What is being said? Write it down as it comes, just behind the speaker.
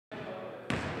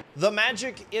The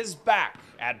magic is back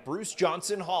at Bruce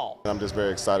Johnson Hall. I'm just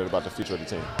very excited about the future of the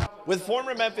team. With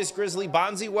former Memphis Grizzly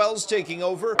Bonzi Wells taking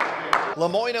over,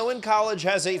 LeMoyne-Owen College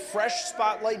has a fresh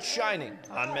spotlight shining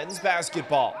on men's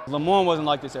basketball. LeMoyne wasn't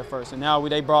like this at first, and now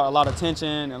they brought a lot of attention,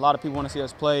 and a lot of people want to see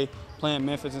us playing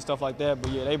Memphis and stuff like that.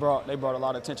 But yeah, they brought a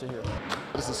lot of attention here.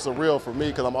 This is surreal for me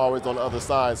because I'm always on the other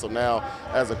side. So now,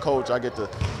 as a coach, I get to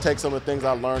take some of the things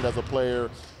I learned as a player,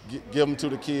 give them to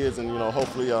the kids, and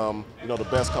hopefully, the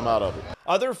best come out of it.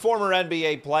 Other former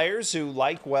NBA players who,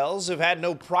 like Wells, have had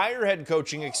no prior head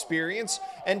coaching experience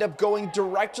end up going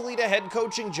directly to head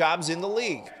coaching jobs in the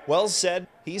league. Wells said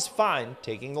he's fine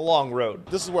taking the long road.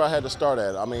 This is where I had to start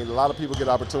at. I mean, a lot of people get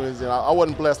opportunities, and I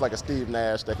wasn't blessed like a Steve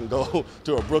Nash that can go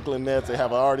to a Brooklyn Nets. They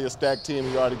have already a stacked team.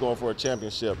 He's already going for a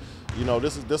championship.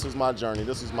 This was my journey.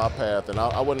 This was my path, and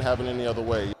I wouldn't have it any other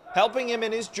way. Helping him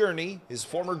in his journey is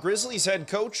former Grizzlies head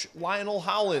coach Lionel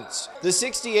Hollins. The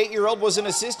 68-year-old was an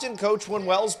assistant coach when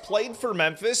Wells played for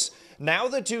Memphis. Now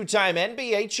the two-time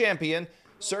NBA champion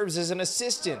serves as an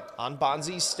assistant on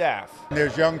Bonzi's staff.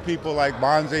 There's young people like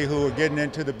Bonzi who are getting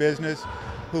into the business,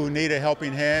 who need a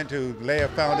helping hand to lay a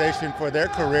foundation for their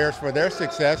careers, for their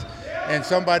success. And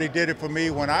somebody did it for me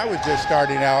when I was just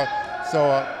starting out.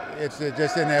 So it's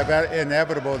just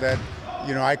inevitable that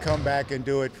I come back and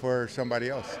do it for somebody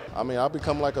else. I mean, I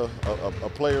become like a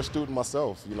player student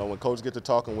myself. When coach get to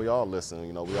talking, we all listen.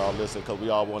 We all listen because we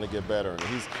all want to get better. And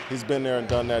he's been there and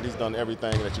done that. He's done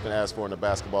everything that you can ask for in the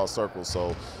basketball circle.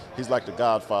 So he's like the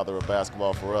godfather of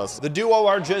basketball for us. The duo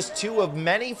are just two of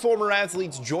many former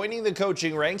athletes joining the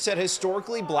coaching ranks at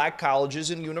historically black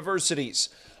colleges and universities.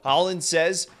 Hollins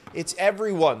says it's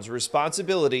everyone's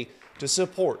responsibility to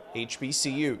support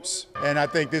HBCUs. And I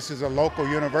think this is a local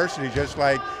university, just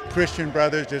like Christian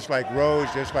Brothers, just like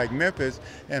Rhodes, just like Memphis,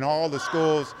 and all the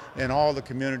schools and all the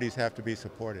communities have to be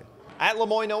supported. At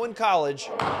LeMoyne-Owen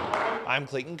College, I'm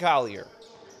Clayton Collier.